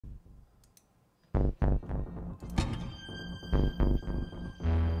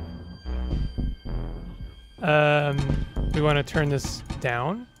We want to turn this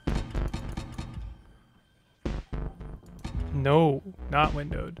down. No, not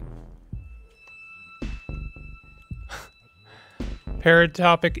windowed.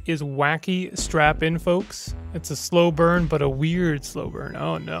 Paratopic is wacky. Strap in, folks. It's a slow burn, but a weird slow burn.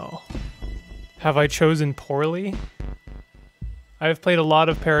 Oh no. Have I chosen poorly? I've played a lot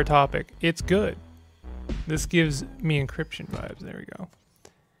of Paratopic. It's good. This gives me encryption vibes. There we go.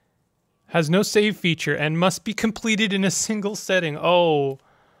 Has no save feature and must be completed in a single setting. Oh,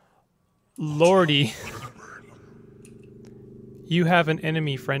 lordy. You have an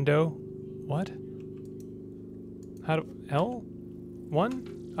enemy, friendo. What? How do... L?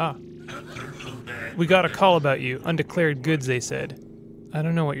 1? Ah. We got a call about you. Undeclared goods, they said. I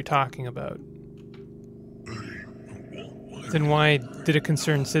don't know what you're talking about. Then why did a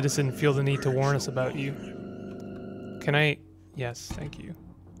concerned citizen feel the need to warn us about you? Can I... Yes, thank you.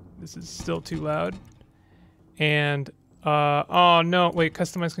 This is still too loud. And, oh no, wait,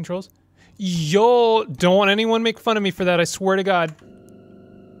 customize controls? Yo, don't want anyone make fun of me for that, I swear to God.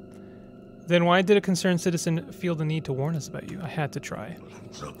 Then why did a concerned citizen feel the need to warn us about you? I had to try.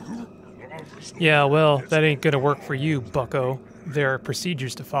 Yeah, well, that ain't gonna work for you, bucko. There are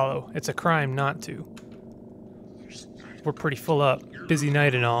procedures to follow. It's a crime not to. We're pretty full up. Busy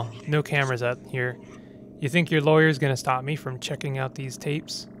night and all. No cameras out here. You think your lawyer's gonna stop me from checking out these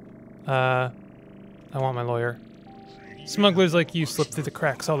tapes? I want my lawyer. Smugglers like you slip through the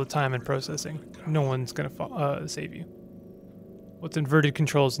cracks all the time in processing. No one's gonna save you. What's inverted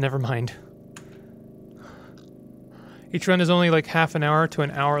controls? Never mind. Each run is only like half an hour to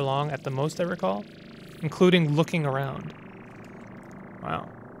an hour long at the most, I recall, including looking around. Wow.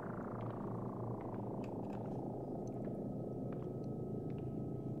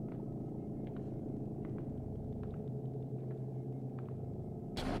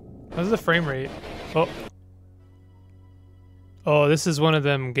 How's the frame rate? Oh. Oh, this is one of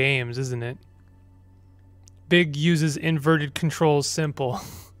them games, isn't it? Big uses inverted controls simple.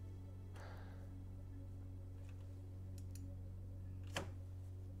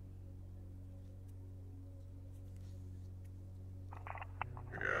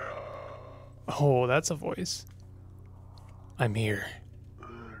 Oh, that's a voice. I'm here.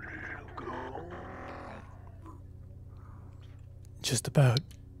 Just about.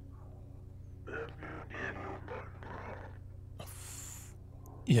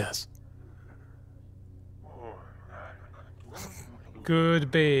 Yes. Good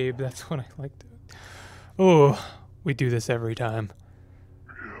babe, that's what I like to... Oh, we do this every time.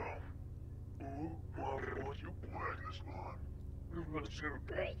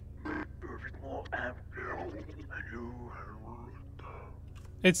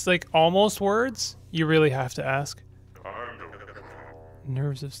 It's like almost words. You really have to ask.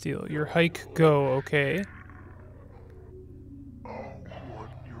 Nerves of steel. Your hike go, okay.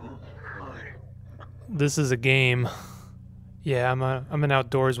 This is a game. Yeah, I'm an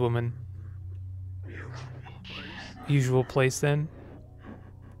outdoors woman. Usual place then.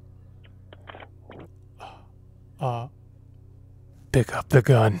 Pick up the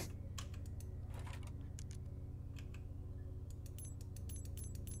gun.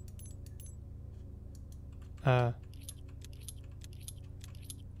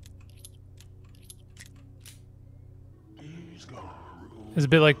 It's a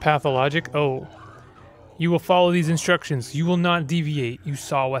bit like pathologic. Oh. You will follow these instructions. You will not deviate. You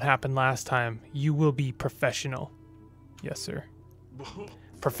saw what happened last time. You will be professional. Yes, sir.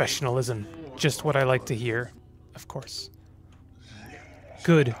 Professionalism. Just what I like to hear. Of course.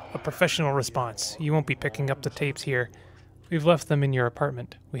 Good. A professional response. You won't be picking up the tapes here. We've left them in your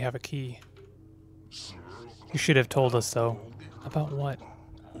apartment. We have a key. You should have told us, though. About what?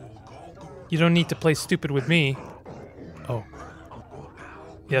 You don't need to play stupid with me. Oh.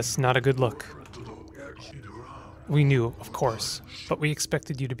 Yes, not a good look. We knew, of course, but we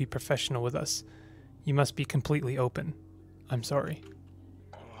expected you to be professional with us. You must be completely open. I'm sorry.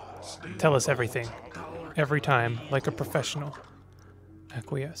 Tell us everything. Every time, like a professional.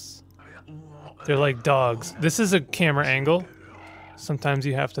 Acquiesce. They're like dogs. This is a camera angle. Sometimes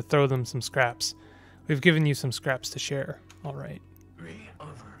you have to throw them some scraps. We've given you some scraps to share. All right.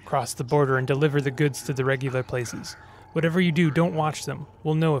 Cross the border and deliver the goods to the regular places. Whatever you do, don't watch them.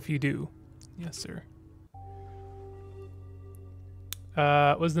 We'll know if you do. Yes, sir.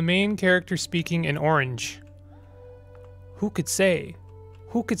 Was the main character speaking in orange? Who could say?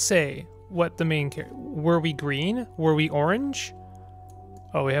 Who could say what the main character... Were we green? Were we orange?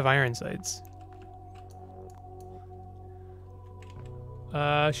 Oh, we have iron sights.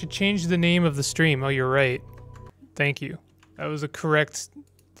 Should change the name of the stream. Oh, you're right. Thank you. That was a correct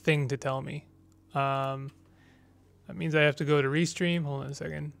thing to tell me. That means I have to go to restream. Hold on a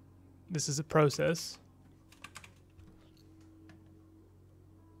second. This is a process.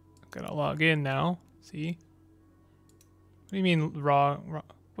 I'm gonna log in now. See? What do you mean wrong?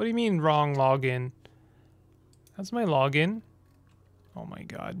 What do you mean wrong login? That's my login. Oh my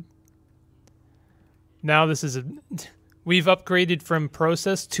god. Now this is a... We've upgraded from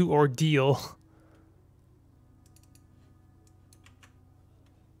process to ordeal.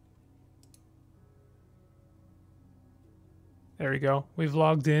 There we go. We've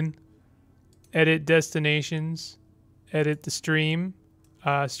logged in. Edit destinations. Edit the stream.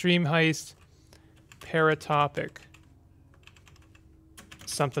 Stream heist. Paratopic.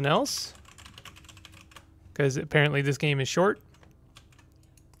 Something else? Because apparently this game is short.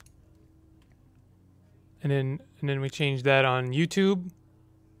 And then we change that on YouTube.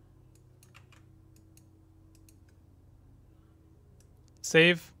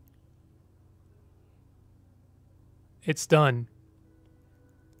 Save. It's done.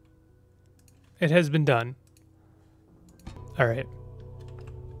 It has been done. All right.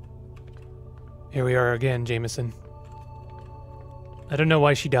 Here we are again, Jameson. I don't know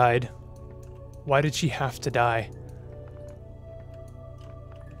why she died. Why did she have to die?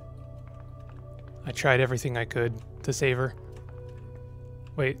 I tried everything I could to save her.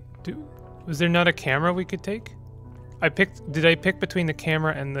 Wait, was there not a camera we could take? Did I pick between the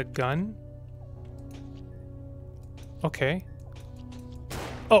camera and the gun? Okay.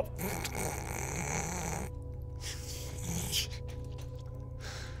 Oh.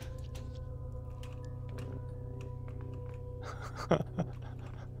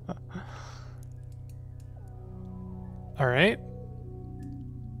 All right.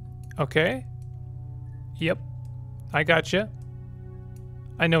 Okay. Yep. I gotcha.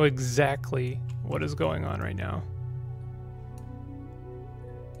 I know exactly what is going on right now.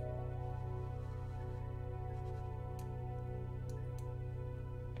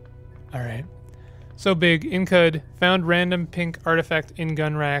 All right. So big, Incud found random pink artifact in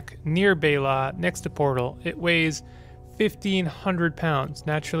gun rack near Bela next to portal. It weighs 1,500 pounds.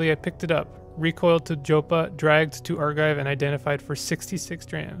 Naturally, I picked it up. Recoiled to Jopa, dragged to Archive, and identified for 66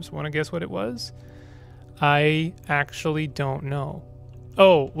 grams. Want to guess what it was? I actually don't know.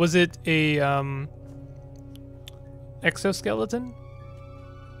 Oh, was it a exoskeleton?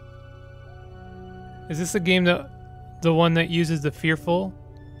 Is this a game the one that uses the fearful?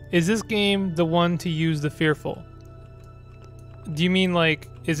 Is this game the one to use the fearful? Do you mean like,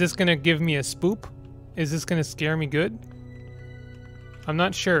 is this gonna give me a spoop? Is this gonna scare me good? I'm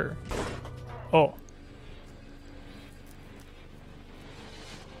not sure. Oh.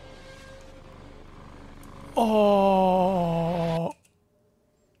 Oh.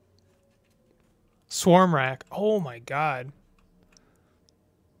 Swarm rack. Oh my god.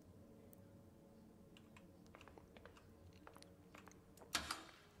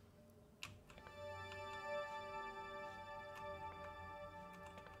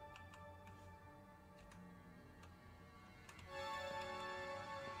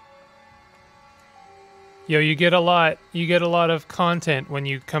 Yo, you get a lot of content when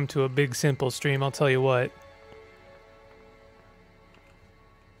you come to a big simple stream, I'll tell you what.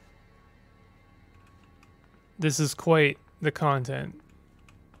 This is quite the content.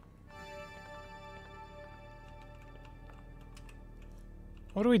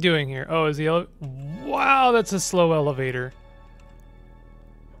 What are we doing here? Oh, is the wow, that's a slow elevator.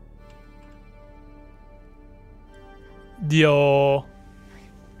 Yo.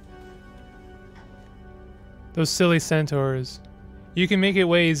 Those silly centaurs. You can make it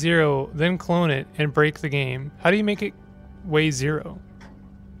weigh 0, then clone it and break the game. How do you make it weigh 0?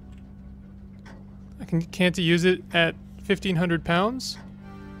 Can't you use it at 1,500 pounds?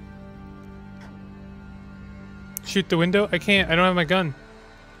 Shoot the window? I can't. I don't have my gun.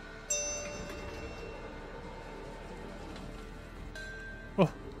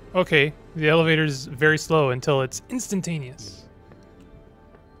 Oh, okay. The elevator's very slow until it's instantaneous.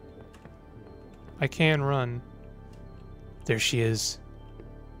 I can run. There she is.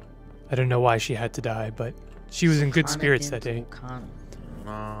 I don't know why she had to die, but she was in good spirits that day.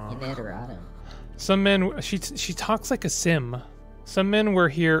 Some men, she talks like a sim. Some men were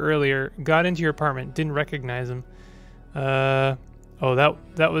here earlier, got into your apartment, didn't recognize him. Oh,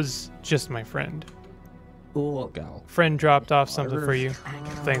 that was just my friend. Friend dropped off something for you.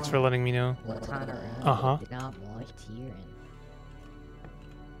 Thanks for letting me know. Uh-huh.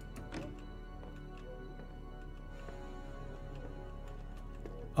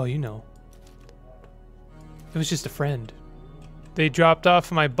 Oh, you know. It was just a friend. They dropped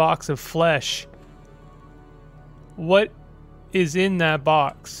off my box of flesh. What is in that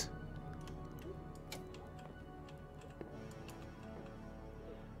box?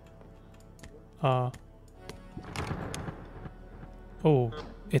 Oh,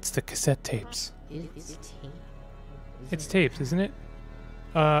 it's the cassette tapes. It's tapes, isn't it?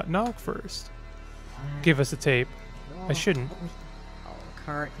 Knock first. Give us a tape. I shouldn't.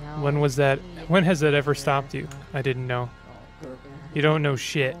 When was that? When has that ever stopped you? I didn't know. You don't know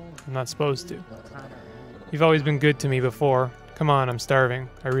shit. I'm not supposed to. You've always been good to me before. Come on, I'm starving.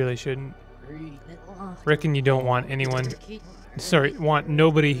 I really shouldn't. Reckon you don't want anyone... Sorry, want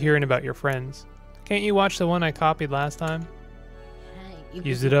nobody hearing about your friends. Can't you watch the one I copied last time?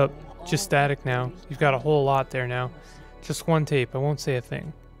 Use it up. Just static now. You've got a whole lot there now. Just one tape. I won't say a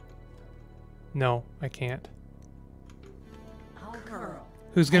thing. No, I can't.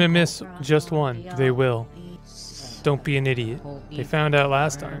 Who's gonna miss just one? They will. Don't be an idiot. They found out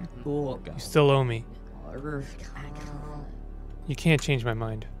last time. You still owe me. You can't change my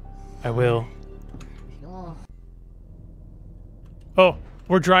mind. I will. Oh,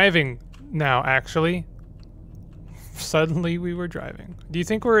 we're driving now, actually. Suddenly we were driving. Do you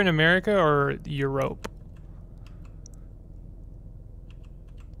think we're in America or Europe?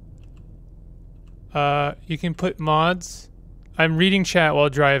 You can put mods. I'm reading chat while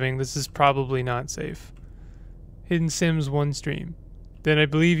driving. This is probably not safe. Hidden Sims 1 stream. Then I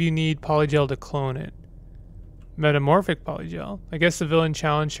believe you need polygel to clone it. Metamorphic polygel. I guess the villain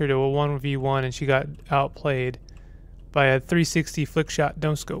challenged her to a 1v1 and she got outplayed by a 360 flick shot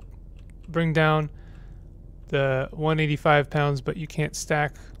no scope. Bring down the 185 pounds, but you can't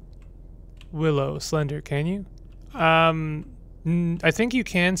stack Willow Slender, can you? I think you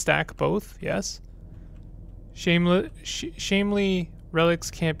can stack both, yes. Shamely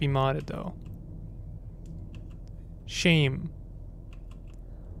relics can't be modded though. Shame.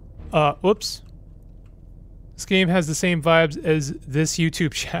 Whoops. This game has the same vibes as this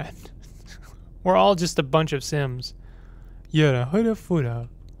YouTube chat. We're all just a bunch of Sims. Yara huda fuda.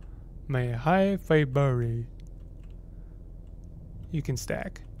 My high fibery. You can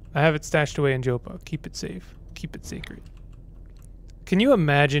stack. I have it stashed away in Jopa. Keep it safe. Keep it sacred. Can you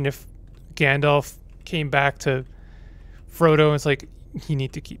imagine if Gandalf came back to Frodo and it's like, you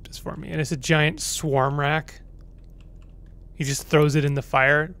need to keep this for me. And it's a giant swarm rack. He just throws it in the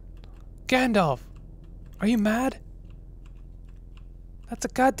fire. Gandalf, are you mad? That's a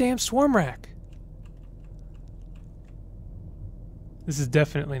goddamn swarm rack. This is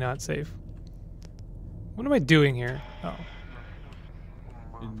definitely not safe. What am I doing here? Oh.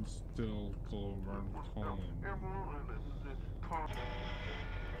 Instill Clover Column.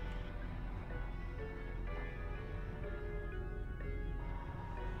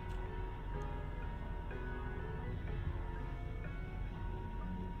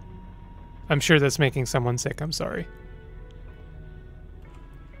 I'm sure that's making someone sick. I'm sorry.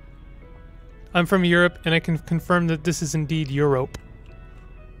 I'm from Europe, and I can confirm that this is indeed Europe.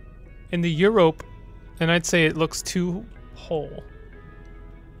 In the Europe, and I'd say it looks too whole.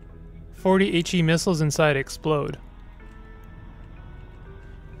 40 HE missiles inside explode.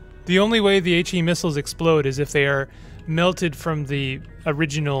 The only way the HE missiles explode is if they are melted from the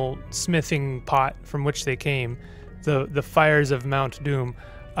original smithing pot from which they came, the fires of Mount Doom.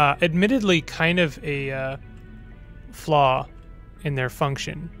 Admittedly, kind of a flaw in their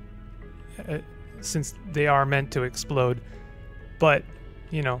function, since they are meant to explode. But,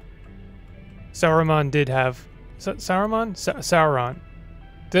 you know, Sauron did have... Sauron.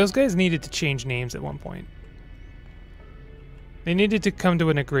 Those guys needed to change names at one point. They needed to come to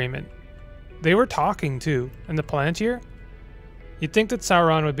an agreement. They were talking, too. And the Palantir? You'd think that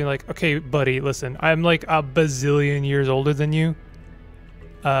Sauron would be like, okay, buddy, listen, I'm like a bazillion years older than you.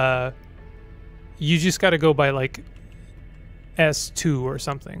 You just gotta go by like S2 or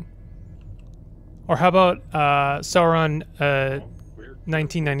something. Or how about Sauron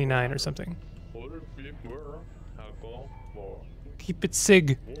 1999 or something. Keep it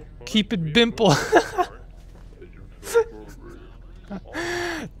sig. Keep it bimple.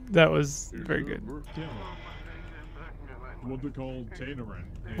 That was very good.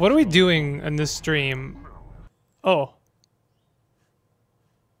 What are we doing in this stream? Oh.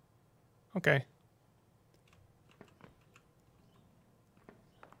 Okay.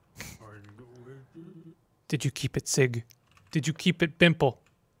 Did you keep it sig? Did you keep it bimple?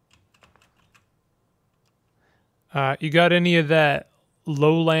 You got any of that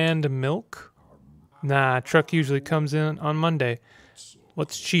lowland milk? Nah, truck usually comes in on Monday.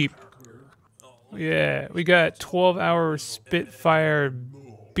 What's cheap? Yeah, we got 12-hour Spitfire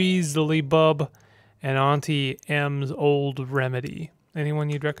Beasley Bub and Auntie M's Old Remedy. Anyone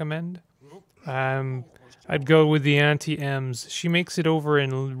you'd recommend? I'd go with the Auntie M's. She makes it over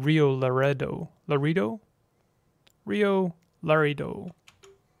in Rio Laredo. Laredo? Rio Laredo.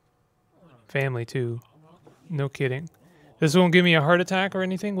 family too. No kidding. This won't give me a heart attack or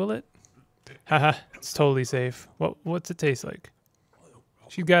anything, will it? Haha, it's totally safe. What's it taste like?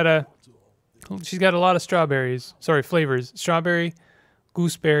 She's got a lot of strawberries. Sorry, flavors. Strawberry,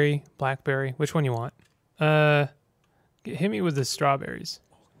 gooseberry, blackberry. Which one you want? Hit me with the strawberries.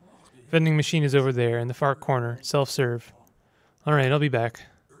 Vending machine is over there in the far corner. Self-serve. All right, I'll be back.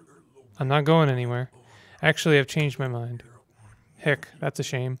 I'm not going anywhere. Actually, I've changed my mind. Heck, that's a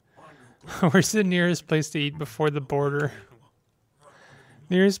shame. Where's the nearest place to eat before the border?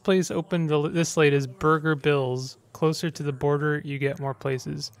 Nearest place open this late is Burger Bill's. Closer to the border, you get more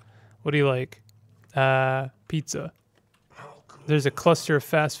places. What do you like? Pizza. There's a cluster of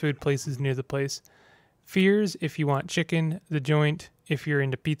fast food places near the place. Fears if you want chicken, the Joint if you're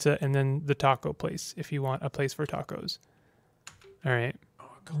into pizza, and then the taco place if you want a place for tacos. All right.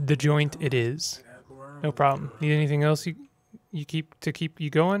 The Joint it is. No problem. Need anything else you keep you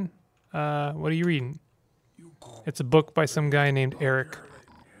going? What are you reading? It's a book by some guy named Eric.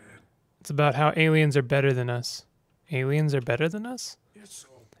 It's about how aliens are better than us. Aliens are better than us?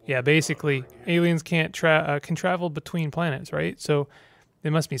 Yeah, basically, aliens can travel between planets, right? So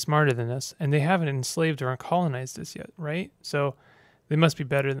they must be smarter than us, and they haven't enslaved or colonized us yet, right? So they must be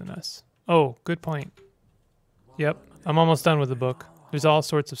better than us. Oh, good point. Yep, I'm almost done with the book. There's all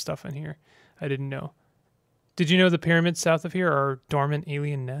sorts of stuff in here I didn't know. Did you know the pyramids south of here are dormant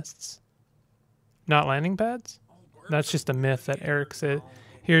alien nests? Not landing pads? That's just a myth that Eric said.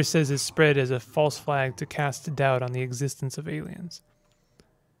 Here says is spread as a false flag to cast doubt on the existence of aliens.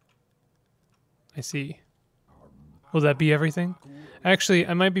 I see. Will that be everything? Actually,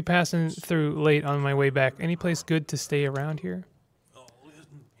 I might be passing through late on my way back. Any place good to stay around here?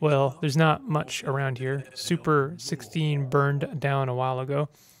 Well, there's not much around here. Super 16 burned down a while ago.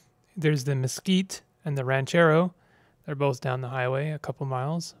 There's the Mesquite and the Ranchero. They're both down the highway, a couple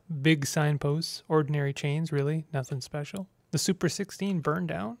miles. Big signposts, ordinary chains, really, nothing special. The Super 16 burned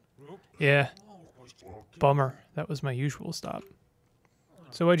down? Yeah. Bummer. That was my usual stop.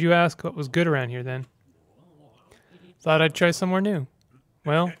 So why'd you ask what was good around here then? Thought I'd try somewhere new.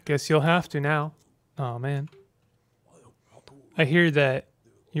 Well, guess you'll have to now. Oh man. I hear that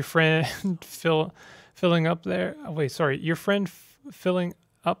your friend filling up there. Oh, wait, sorry. Your friend filling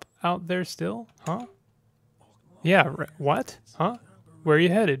up out there still? Huh? Yeah, what? Huh? Where are you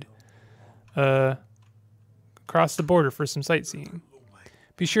headed? Across the border for some sightseeing.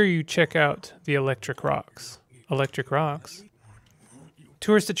 Be sure you check out the Electric Rocks. Electric Rocks?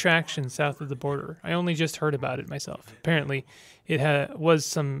 Tourist attraction south of the border. I only just heard about it myself. Apparently, it was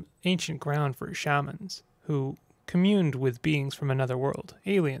some ancient ground for shamans who communed with beings from another world.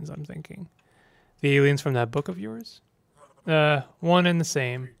 Aliens, I'm thinking. The aliens from that book of yours? One and the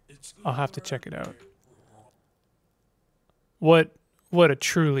same. I'll have to check it out. What a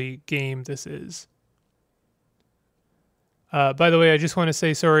truly game this is. By the way, I just want to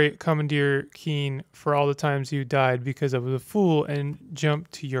say sorry, Commandeer Keen, for all the times you died because I was a fool and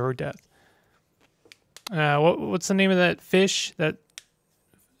jumped to your death. What's the name of that fish? That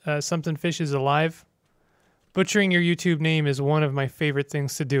something fish is alive? Butchering your YouTube name is one of my favorite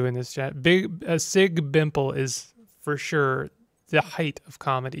things to do in this chat. Sig Bimple is for sure the height of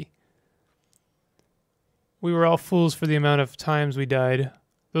comedy. We were all fools for the amount of times we died.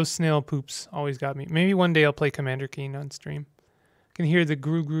 Those snail poops always got me. Maybe one day I'll play Commander Keen on stream. I can hear the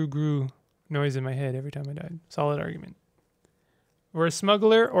groo noise in my head every time I died. Solid argument. We're a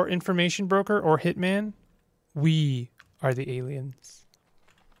smuggler or information broker or hitman. We are the aliens.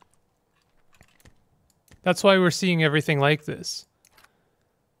 That's why we're seeing everything like this.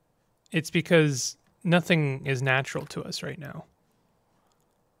 It's because nothing is natural to us right now.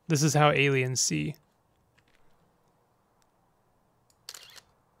 This is how aliens see.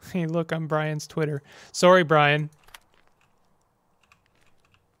 Hey, look, I'm Brian's Twitter. Sorry, Brian.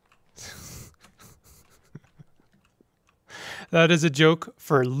 That is a joke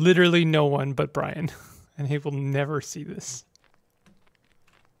for literally no one but Brian. And he will never see this.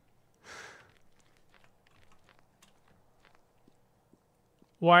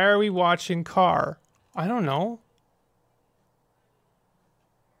 Why are we watching Car? I don't know.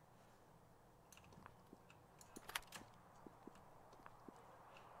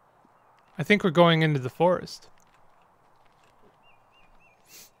 I think we're going into the forest.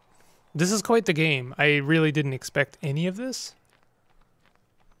 This is quite the game. I really didn't expect any of this.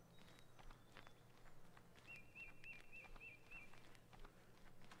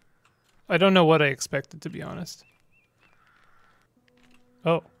 I don't know what I expected, to be honest.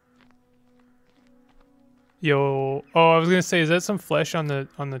 Oh. Yo. Oh, I was gonna say, is that some flesh on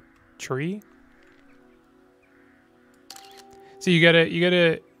the tree? So you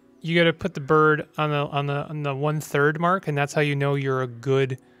gotta you gotta put the bird on the 1/3 mark, and that's how you know you're a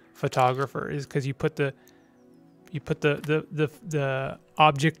good photographer. Is because you put the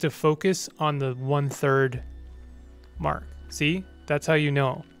object of focus on the 1/3 mark. See, that's how you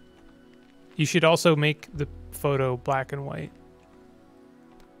know. You should also make the photo black and white.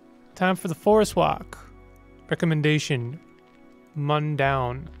 Time for the forest walk. Recommendation: Mun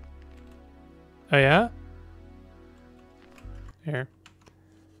down. Oh yeah. Here.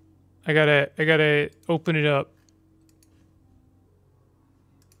 I gotta open it up.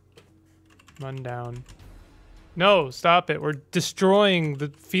 Run down. No, stop it. We're destroying the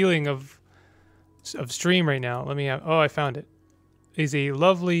feeling of stream right now. Let me have. Oh, I found it. It's a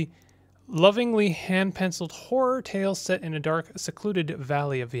lovingly hand-penciled horror tale set in a dark, secluded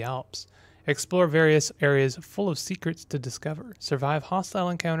valley of the Alps. Explore various areas full of secrets to discover. Survive hostile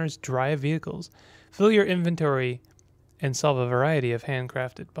encounters, drive vehicles, fill your inventory, and solve a variety of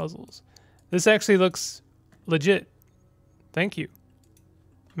handcrafted puzzles. This actually looks legit. Thank you.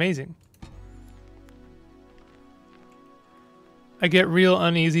 Amazing. I get real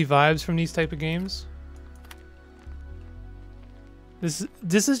uneasy vibes from these type of games.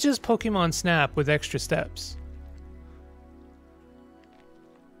 This is just Pokemon Snap with extra steps.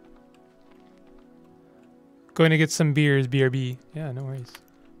 Going to get some beers, BRB. Yeah, no worries.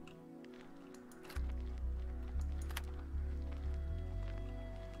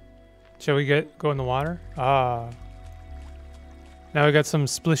 Shall we go in the water? Ah. Now we got some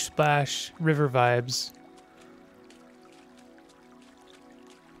splish splash river vibes.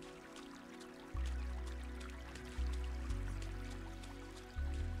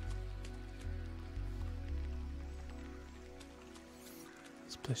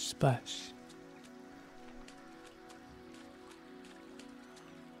 Splish splash.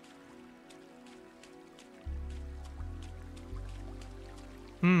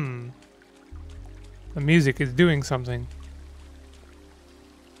 The music is doing something.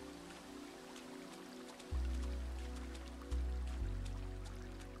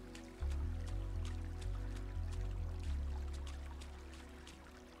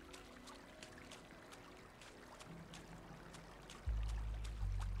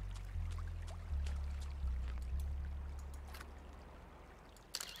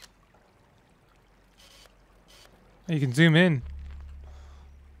 You can zoom in.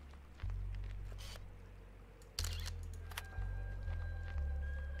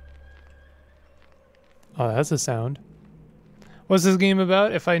 Oh, that's a sound. What's this game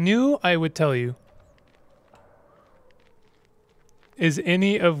about? If I knew, I would tell you. Is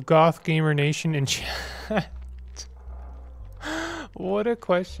any of Goth Gamer Nation in chat? What a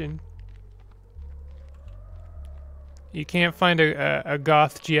question. You can't find a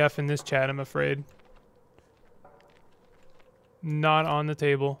Goth GF in this chat, I'm afraid. Not on the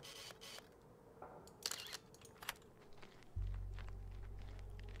table.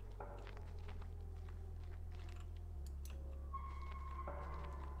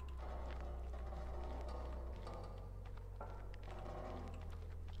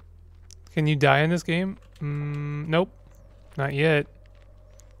 Can you die in this game? Nope. Not yet.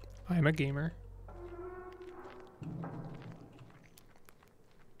 I'm a gamer.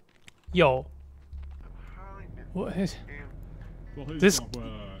 Yo. What is...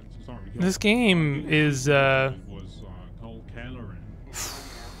 This game is, you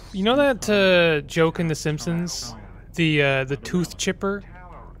know that joke in The Simpsons? The tooth chipper?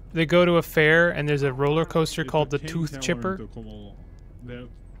 They go to a fair and there's a roller coaster called the tooth chipper.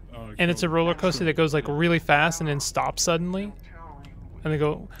 And it's a roller coaster that goes like really fast and then stops suddenly. And they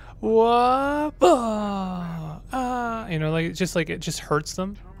go, whoa, ah, you know, like it just hurts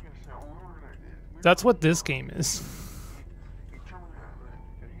them. That's what this game is.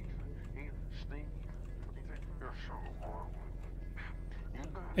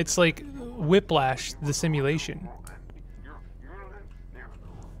 It's like Whiplash, the simulation.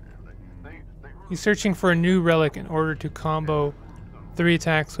 He's searching for a new relic in order to combo 3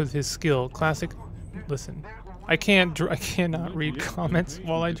 attacks with his skill. Classic. Listen, I cannot read comments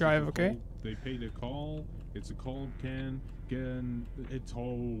while I drive. Okay. They pay the call. It's a call can it's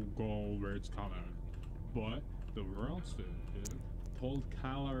all go where it's coming. But the rest of it, whole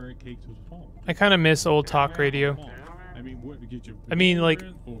color cake to home. I kind of miss old talk radio. I mean, what get you? I mean, like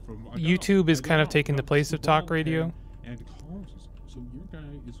YouTube is kind of taking the place of talk radio. And calls. So your guy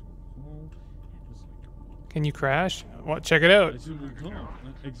is. Can you crash? Well, check it out.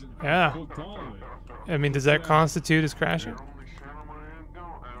 Yeah. I mean, does that constitute as crashing?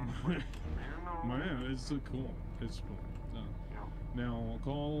 Man, it's so cool. It's cool. Now,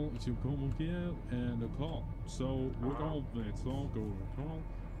 call to come here and a call. So, with all that, all go to call.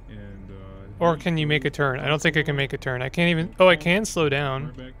 And Or can you make a turn? I don't think I can make a turn. I can't even... Oh, I can slow down.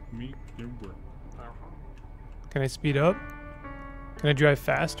 Right back, me, your work. Can I speed up? Can I drive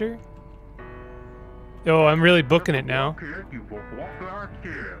faster? Oh, I'm really booking it now.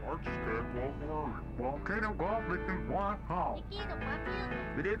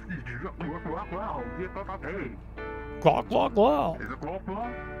 Glock, glock, glock. Is it glock,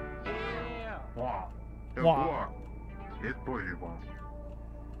 glock? Wow.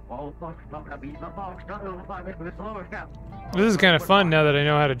 This is kind of fun now that I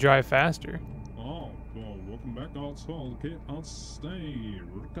know how to drive faster. Oh, well, welcome back outside. Okay, I'll stay.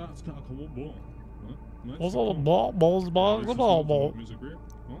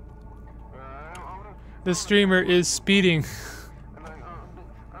 This streamer is speeding.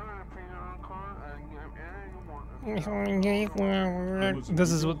 This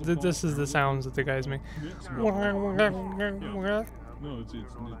is the sounds that the guys make. No, it's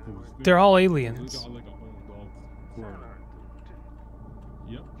They're all aliens. It's got like a whole dog quarter.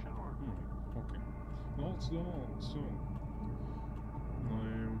 Yep. Okay. Well, so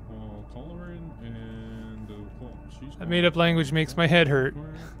I'm coloring and she's That made up language makes my head hurt.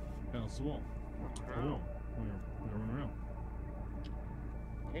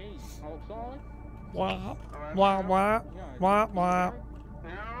 Hey, outside? Wah, wah, wah, wah, wah.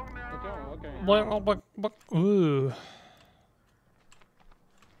 Okay. Ooh.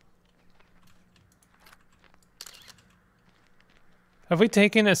 Have we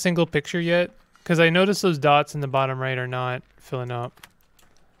taken a single picture yet? Because I noticed those dots in the bottom right are not filling up.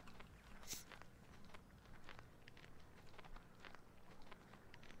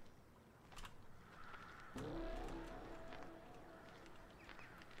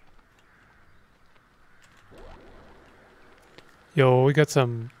 Yo, we got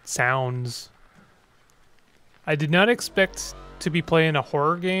some sounds. I did not expect to be playing a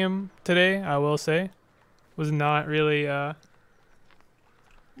horror game today, I will say. Was not really the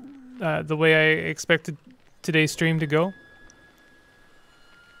way I expected today's stream to go.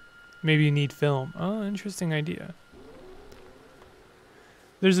 Maybe you need film. Oh, interesting idea.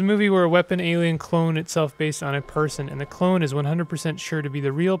 There's a movie where a weapon alien clone itself based on a person, and the clone is 100% sure to be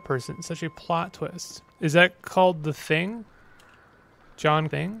the real person. Such a plot twist. Is that called The Thing? John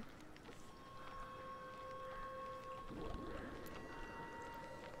Thing?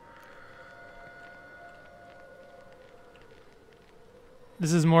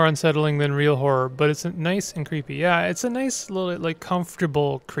 This is more unsettling than real horror, but it's nice and creepy. Yeah, it's a nice little, like,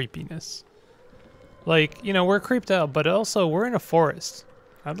 comfortable creepiness. Like, you know, we're creeped out, but also we're in a forest.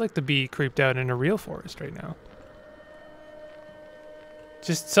 I'd like to be creeped out in a real forest right now.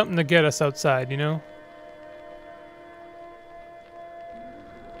 Just something to get us outside, you know?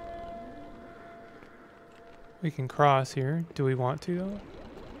 We can cross here. Do we want to, though?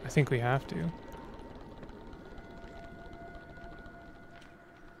 I think we have to.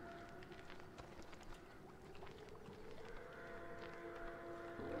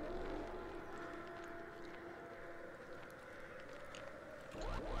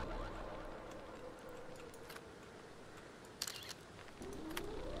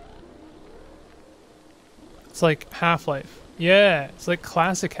 It's like Half-Life. Yeah, it's like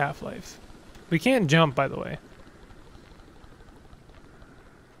classic Half-Life. We can't jump, by the way.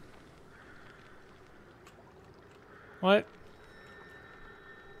 What?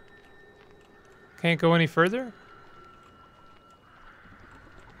 Can't go any further?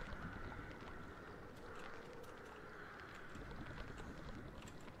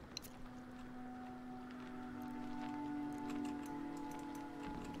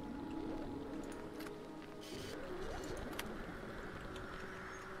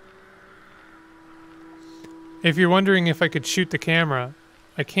 If you're wondering if I could shoot the camera,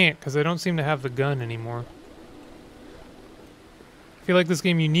 I can't because I don't seem to have the gun anymore. I feel like this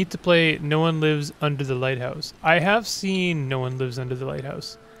game you need to play No One Lives Under the Lighthouse. I have seen No One Lives Under the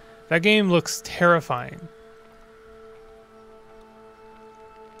Lighthouse. That game looks terrifying.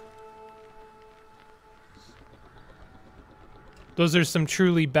 Those are some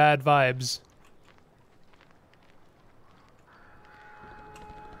truly bad vibes.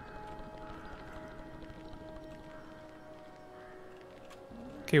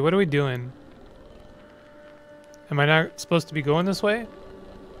 Okay, what are we doing? Am I not supposed to be going this way?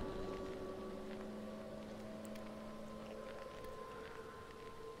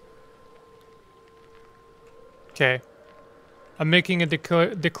 Okay. I'm making a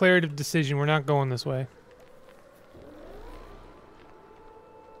declarative decision. We're not going this way.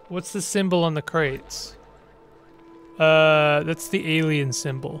 What's the symbol on the crates? That's the alien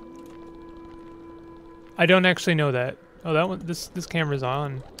symbol. I don't actually know that. Oh, that one. This camera's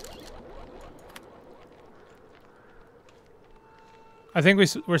on. I think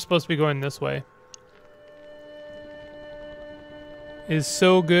we're supposed to be going this way. Is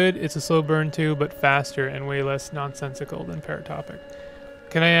so good. It's a slow burn too, but faster and way less nonsensical than Paratopic.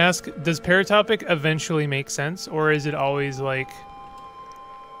 Can I ask, does Paratopic eventually make sense, or is it always like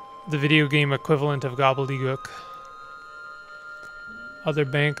the video game equivalent of gobbledygook? Other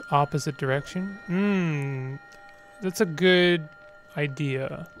bank opposite direction? That's a good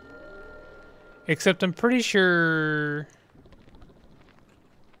idea. Except I'm pretty sure...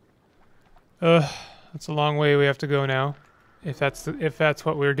 that's a long way we have to go now. If that's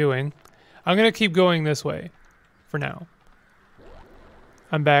what we're doing. I'm gonna keep going this way. For now.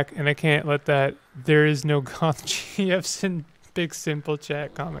 I'm back, and I can't let that "there is no goth GFs in big simple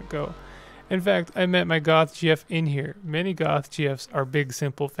chat" comment go. In fact, I met my goth GF in here. Many goth GFs are big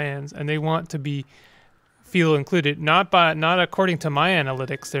simple fans, and they want to feel included. Not according to my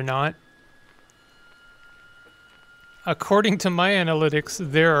analytics, they're not. According to my analytics,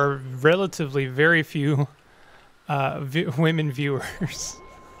 there are relatively very few women viewers.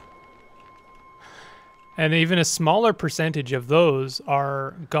 And even a smaller percentage of those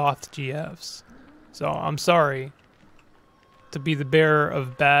are goth GFs. So I'm sorry to be the bearer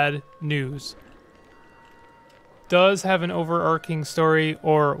of bad news. Does have an overarching story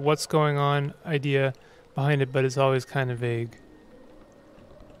or what's going on idea behind it, but it's always kind of vague.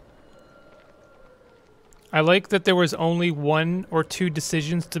 I like that there was only 1 or 2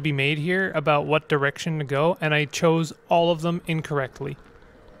 decisions to be made here about what direction to go, and I chose all of them incorrectly.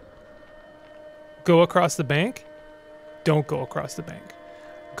 Go across the bank? Don't go across the bank.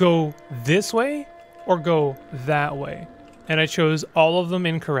 Go this way or go that way? And I chose all of them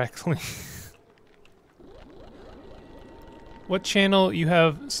incorrectly. What channel you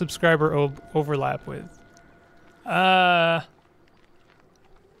have subscriber overlap with? I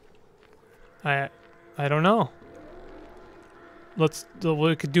don't know.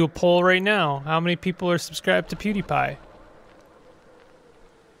 We could do a poll right now. How many people are subscribed to PewDiePie?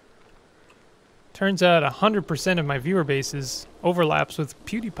 Turns out 100% of my viewer base overlaps with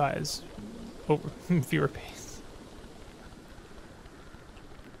PewDiePie's viewer base.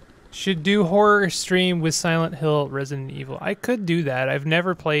 Should do horror stream with Silent Hill, Resident Evil. I could do that. I've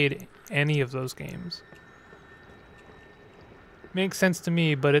never played any of those games. Makes sense to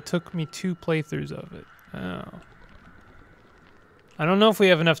me, but it took me 2 playthroughs of it. Oh. I don't know if we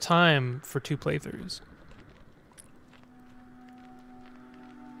have enough time for 2 playthroughs.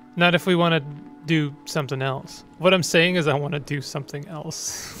 Not if we want to do something else. What I'm saying is I want to do something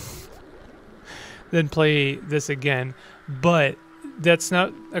else. Then play this again. But that's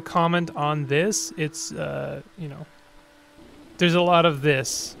not a comment on this. It's, you know, there's a lot of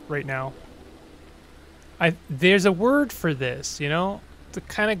this right now. There's a word for this, you know? The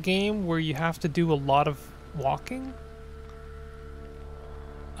kind of game where you have to do a lot of walking.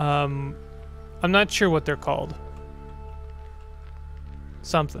 I'm not sure what they're called.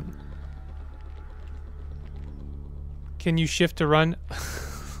 Something. Can you shift to run?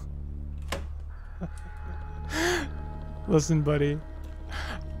 Listen, buddy.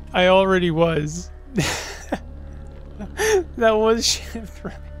 I already was. That was shift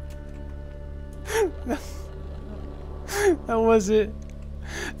right. That was it.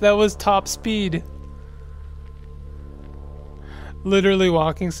 That was top speed. Literally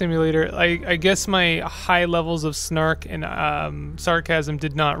walking simulator. I guess my high levels of snark and sarcasm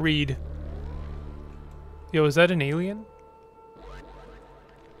did not read. Yo, is that an alien?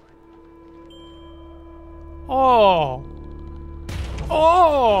 Oh!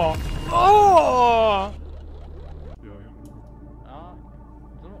 Oh! Oh!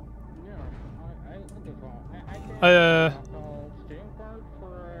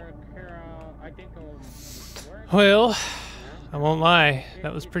 Well, I won't lie,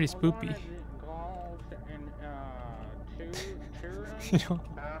 that was pretty spoopy. You know,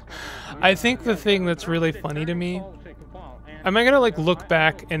 I think the thing that's really funny to me, am I gonna like look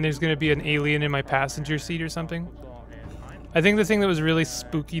back and there's gonna be an alien in my passenger seat or something? I think the thing that was really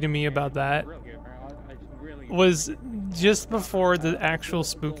spooky to me about that was just before the actual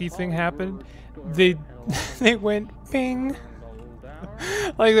spooky thing happened, they went ping.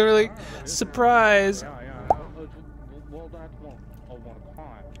 Like they were like, surprise.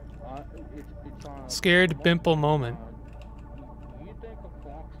 Scared Bimple moment.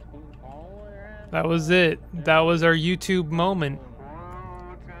 That was it. That was our YouTube moment.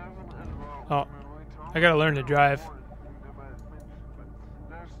 Oh, I gotta learn to drive.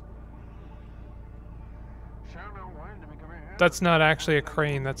 That's not actually a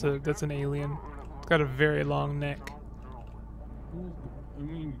crane. That's an alien. It's got a very long neck. I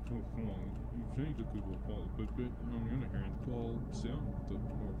mean, come on.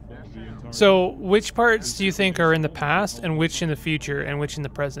 So, which parts do you think are in the past, and which in the future, and which in the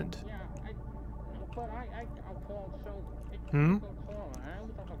present? Hmm?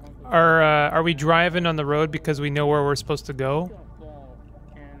 Are we driving on the road because we know where we're supposed to go?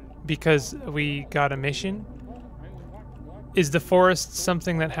 Because we got a mission? Is the forest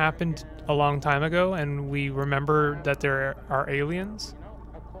something that happened a long time ago, and we remember that there are aliens?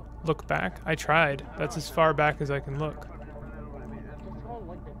 Look back. I tried. That's as far back as I can look.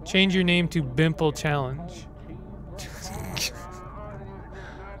 Change your name to Bimple Challenge.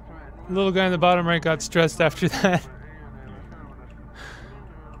 Little guy in the bottom right got stressed after that.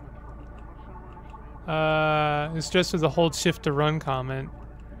 It's stressed with a hold shift to run comment.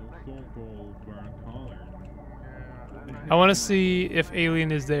 I want to see if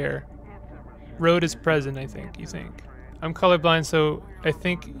alien is there. Road is present, I think. You think? I'm colorblind, so I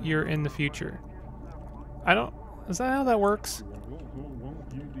think you're in the future. I don't... Is that how that works?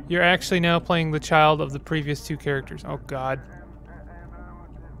 You're actually now playing the child of the previous two characters. Oh, God.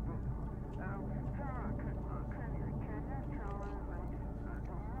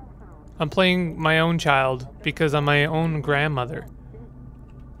 I'm playing my own child because I'm my own grandmother.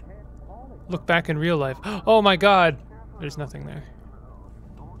 Look back in real life. Oh, my God. There's nothing there.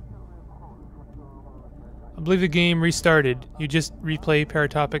 I believe the game restarted. You just replay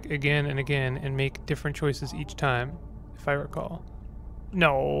Paratopic again and again and make different choices each time, if I recall.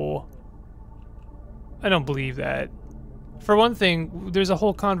 No. I don't believe that. For one thing, there's a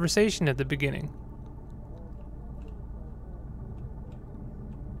whole conversation at the beginning.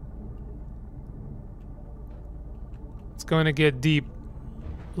 It's going to get deep,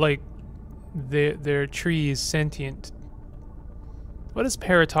 like their tree is sentient. What does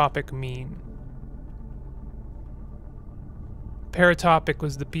Paratopic mean? Paratopic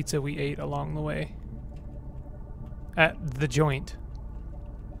was the pizza we ate along the way. At the joint.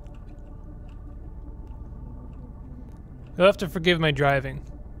 You'll have to forgive my driving.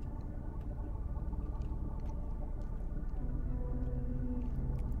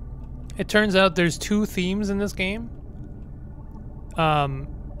 It turns out there's two themes in this game.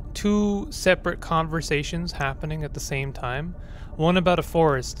 Two separate conversations happening at the same time. One about a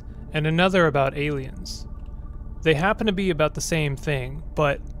forest and another about aliens. They happen to be about the same thing,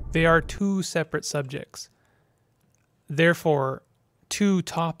 but they are two separate subjects. Therefore, two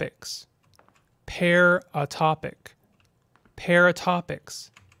topics. Paratopic. Paratopics.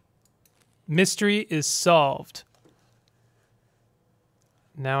 Mystery is solved.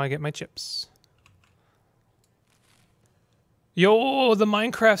 Now I get my chips. Yo, the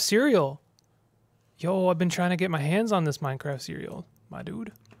Minecraft cereal. Yo, I've been trying to get my hands on this Minecraft cereal, my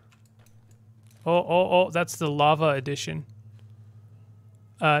dude. Oh, that's the lava edition.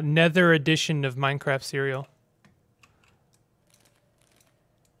 Nether edition of Minecraft cereal.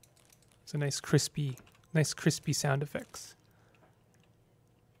 It's a nice crispy sound effects.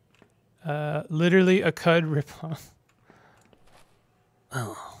 Literally a cud ripoff.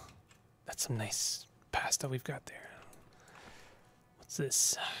 Oh, that's some nice pasta we've got there. What's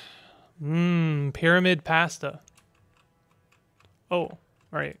this? Pyramid pasta. Oh, all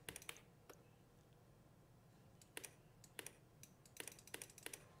right.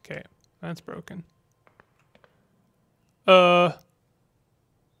 Okay, that's broken.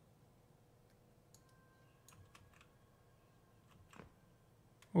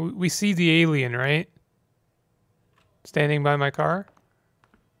 We see the alien, right? Standing by my car.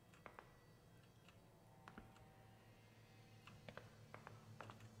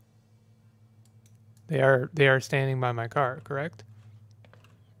 They are standing by my car, correct?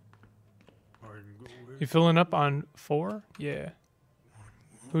 You filling up on 4? Yeah.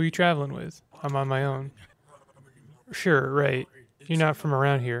 Who are you traveling with? I'm on my own. Sure, right. You're not from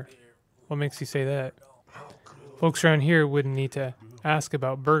around here. What makes you say that? Folks around here wouldn't need to ask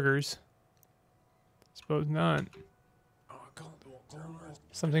about burgers. Suppose not.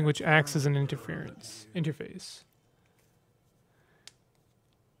 Something which acts as an interface.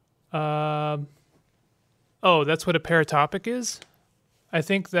 Oh, that's what a paratopic is? I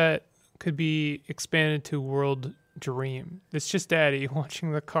think that could be expanded to world dream. It's just Daddy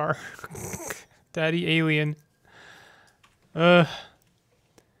watching the car. Daddy alien. Well,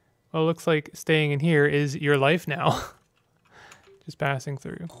 looks like staying in here is your life now. Just passing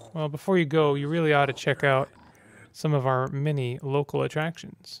through. Well, before you go, you really ought to check out some of our many local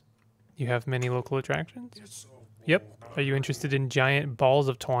attractions. You have many local attractions? Yep. Are you interested in giant balls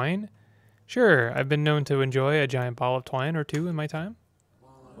of twine? Sure, I've been known to enjoy a giant ball of twine or two in my time.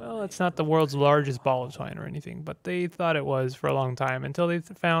 Well, it's not the world's largest ball of twine or anything, but they thought it was for a long time until they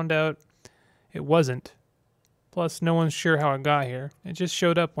found out It wasn't. Plus, no one's sure how it got here. It just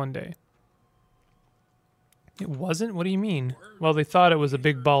showed up one day. It wasn't? What do you mean? Well, they thought it was a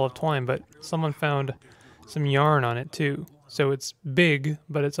big ball of twine, but someone found some yarn on it too. So it's big,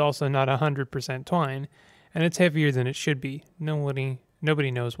 but it's also not 100% twine, and it's heavier than it should be. Nobody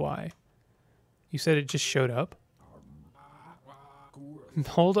knows why. You said it just showed up?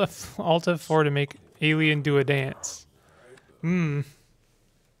 Hold up Alt F4 to make alien do a dance.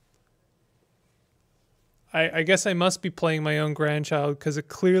 I guess I must be playing my own grandchild, because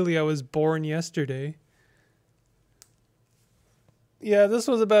clearly I was born yesterday. Yeah, this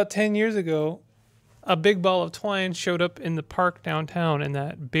was about 10 years ago. A big ball of twine showed up in the park downtown in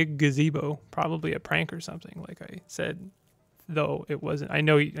that big gazebo. Probably a prank or something, like I said. Though it wasn't. I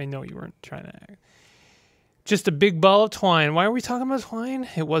know you weren't trying to act. Just a big ball of twine. Why are we talking about twine?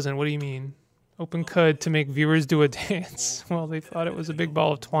 It wasn't. What do you mean? Open CUD to make viewers do a dance. Well, they thought it was a big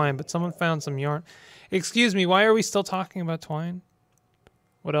ball of twine, but someone found some yarn. Excuse me, why are we still talking about twine?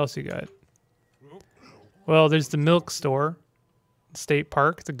 What else you got? Well, there's the milk store, state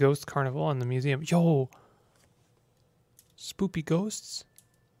park, the ghost carnival, and the museum. Yo! Spoopy ghosts?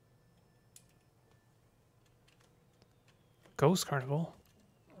 Ghost carnival?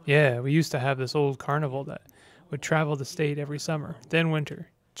 Yeah, we used to have this old carnival that would travel the state every summer, then winter,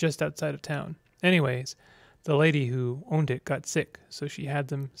 just outside of town. Anyways, the lady who owned it got sick, so she had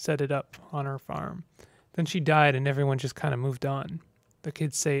them set it up on her farm. Then she died and everyone just kind of moved on. The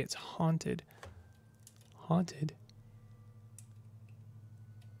kids say it's haunted. Haunted?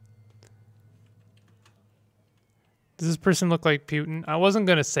 Does this person look like Putin? I wasn't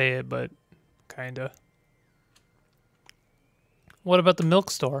going to say it, but kinda. What about the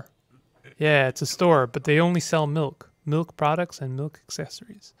milk store? Yeah, it's a store, but they only sell milk. Milk products and milk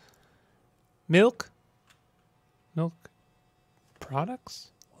accessories. Milk? Milk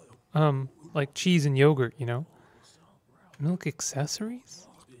products? Like cheese and yogurt, you know? Milk accessories?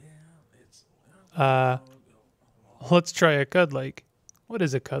 Let's try a cud like. What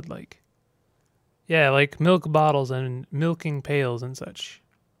is a cud like? Yeah, like milk bottles and milking pails and such.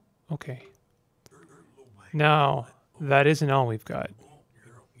 Okay. Now, that isn't all we've got.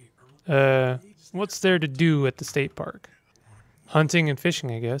 What's there to do at the state park? Hunting and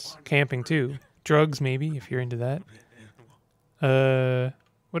fishing, I guess. Camping too. Drugs, maybe, if you're into that.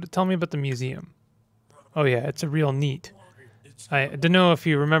 Tell me about the museum. Oh yeah, it's a real neat. I don't know if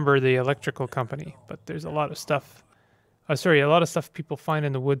you remember the electrical company, but there's a lot of stuff. A lot of stuff people find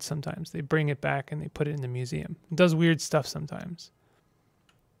in the woods sometimes. They bring it back and they put it in the museum. It does weird stuff sometimes.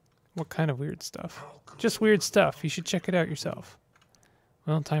 What kind of weird stuff? Just weird stuff. You should check it out yourself.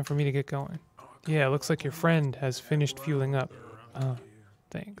 Well, time for me to get going. Yeah, looks like your friend has finished fueling up. Oh,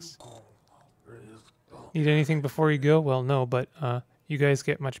 thanks. Need anything before you go? Well, no, but you guys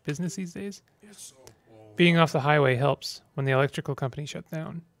get much business these days? Being off the highway helps when the electrical company shut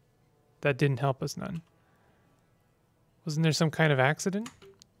down. That didn't help us none. Wasn't there some kind of accident?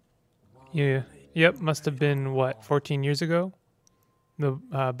 Yeah. Yep, must have been, what, 14 years ago? No,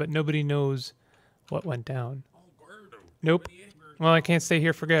 but nobody knows what went down. Nope. Well, I can't stay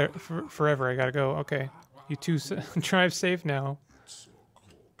here forever. I gotta go. Okay. You two drive safe now.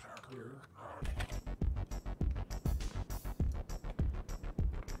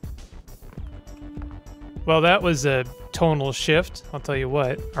 Well, that was a tonal shift. I'll tell you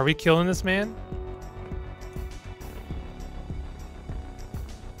what. Are we killing this man?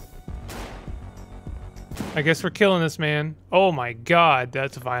 I guess we're killing this man. Oh my god,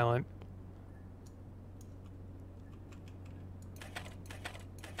 that's violent.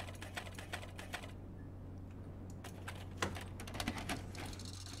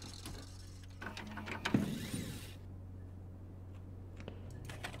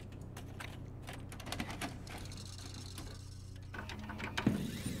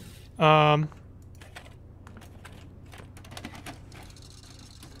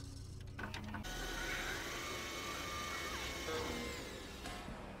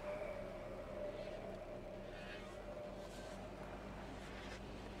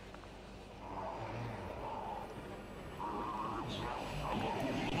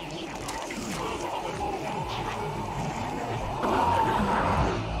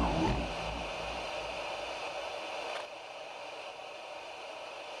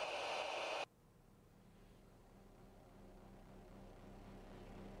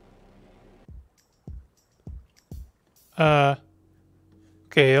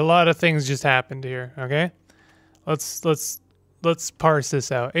 Okay, a lot of things just happened here, okay? Let's parse this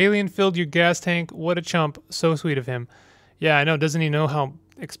out. Alien filled your gas tank. What a chump. So sweet of him. Yeah, I know. Doesn't he know how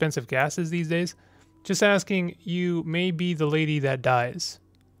expensive gas is these days? Just asking, you may be the lady that dies.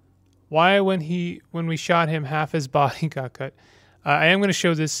 Why when we shot him, half his body got cut. I am going to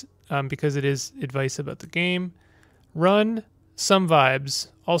show this because it is advice about the game. Run some vibes.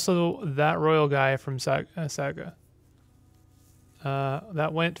 Also, that royal guy from Saga.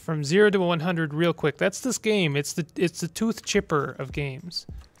 That went from 0 to 100 real quick. That's this game. It's the tooth chipper of games.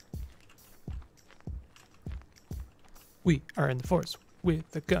 We are in the forest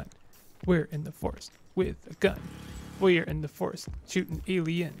with a gun. We're in the forest with a gun. We're in the forest shooting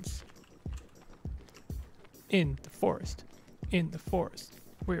aliens. In the forest. In the forest.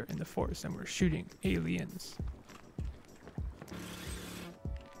 We're in the forest and we're shooting aliens.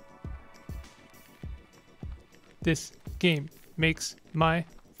 This game makes my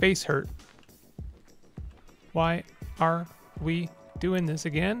face hurt. Why are we doing this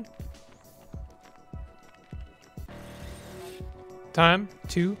again? Time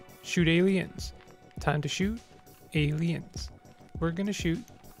to shoot aliens. Time to shoot aliens. We're gonna shoot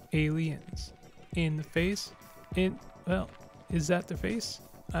aliens. In the face. Well, is that their face?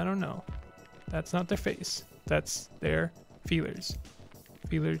 I don't know. That's not their face. That's their feelers.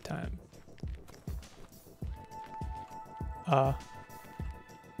 Feeler time.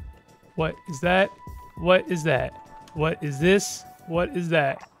 What is that? What is that? What is this? What is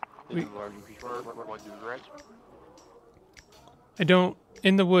that? I don't...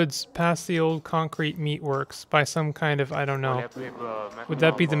 In the woods, past the old concrete meat works, by some kind of... I don't know. Would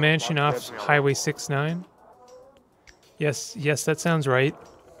that be the mansion off Highway 69? Yes, that sounds right.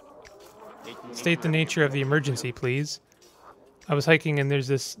 State the nature of the emergency, please. I was hiking and there's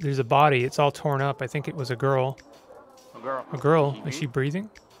a body. It's all torn up. I think it was a girl. A girl? Is she breathing?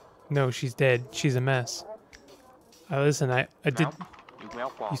 No, she's dead. She's a mess. Listen, I did...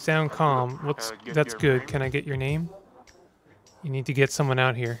 You sound calm. That's good. Can I get your name? You need to get someone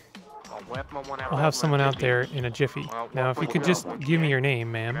out here. I'll have someone out there in a jiffy. Now, if you could just give me your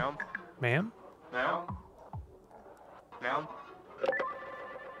name, ma'am. Ma'am?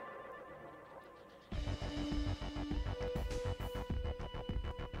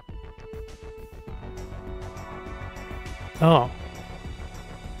 Oh.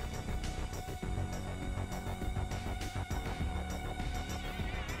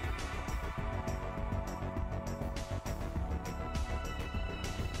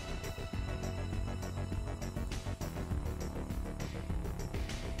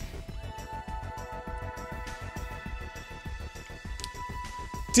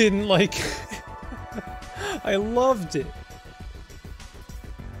 Didn't like it. I loved it.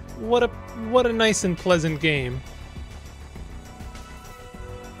 What a nice and pleasant game.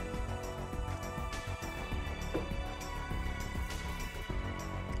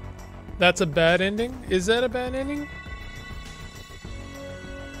 That's a bad ending? Is that a bad ending?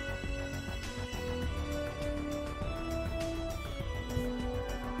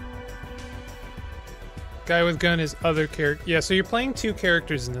 Guy with gun is other character. Yeah, so you're playing two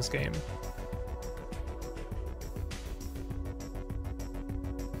characters in this game.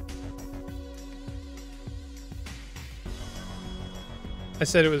 I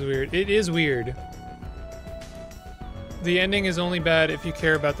said it was weird. It is weird. The ending is only bad if you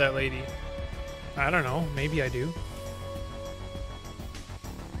care about that lady. I don't know. Maybe I do.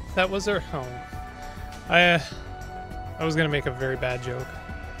 That was her home. I was gonna make a very bad joke.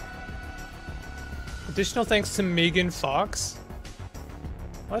 Additional thanks to Megan Fox.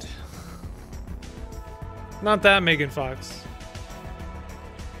 What? Not that Megan Fox.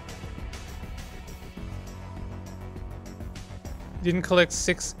 Didn't collect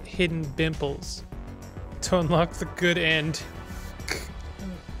 6 hidden bimples to unlock the good end.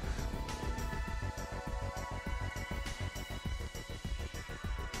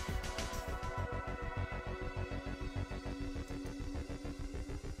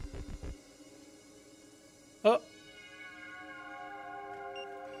 Oh.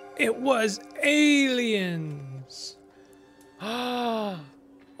 It was aliens. Oh.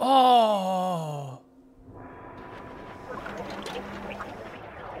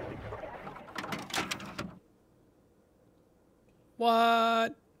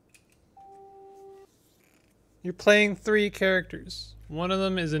 What? You're playing 3 characters. One of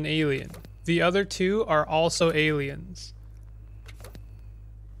them is an alien. The other 2 are also aliens.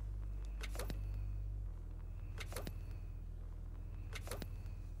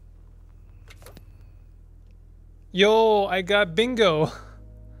 Yo, I got bingo.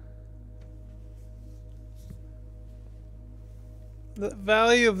 The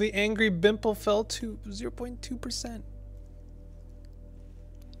value of the angry bimple fell to 0.2%.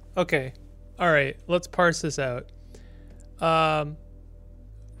 Okay. All right, let's parse this out.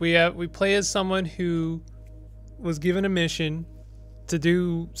 We play as someone who was given a mission to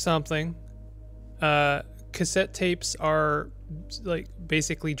do something. Cassette tapes are like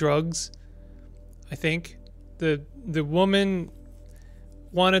basically drugs, I think. The woman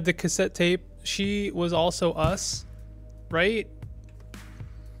wanted the cassette tape. She was also us, right?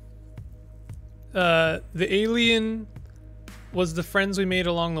 The alien was the friends we made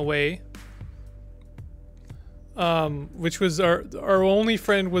along the way. Which was our only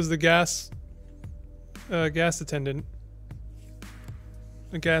friend was the gas attendant.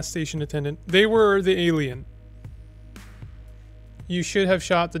 A gas station attendant. They were the alien. You should have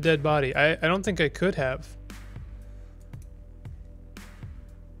shot the dead body. I don't think I could have.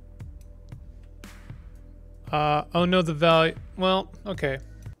 Oh no, the value. Well, okay.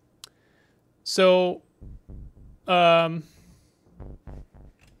 So,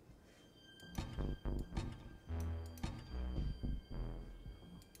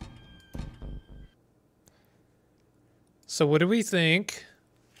 so what do we think?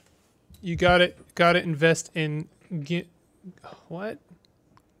 You gotta invest in what?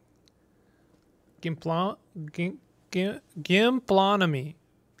 Gimplonomy.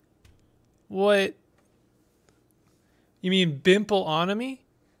 What? You mean Bimpleonomy?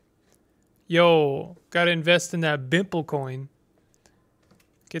 Yo, gotta invest in that Bimple coin.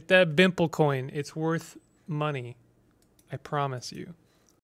 Get that Bimple coin. It's worth money. I promise you.